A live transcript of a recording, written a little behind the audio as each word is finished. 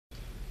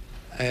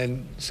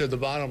And so the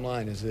bottom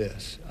line is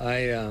this.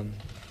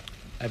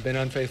 I've been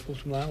unfaithful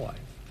to my wife.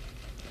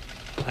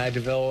 I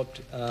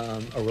developed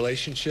a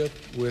relationship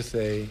with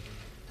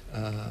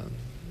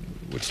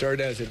what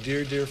started as a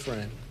dear, dear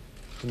friend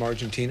from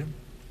Argentina.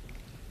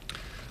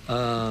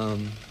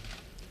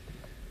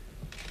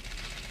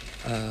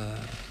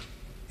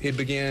 It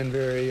began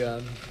very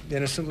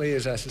innocently,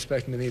 as I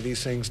suspect many of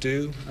these things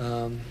do,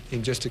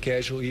 in just a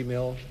casual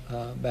email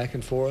back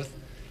and forth,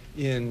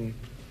 in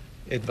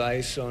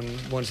advice on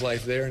one's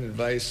life there and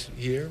advice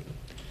here.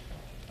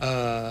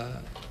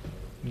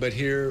 But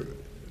here,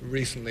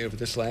 recently, over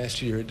this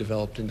last year, it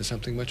developed into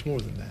something much more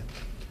than that.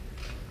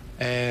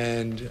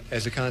 And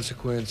as a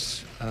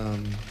consequence,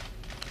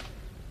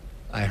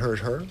 I hurt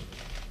her,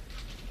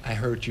 I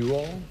hurt you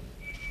all,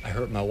 I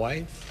hurt my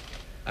wife,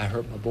 I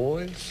hurt my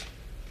boys,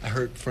 I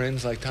hurt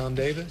friends like Tom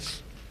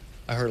Davis,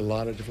 I hurt a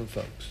lot of different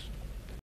folks.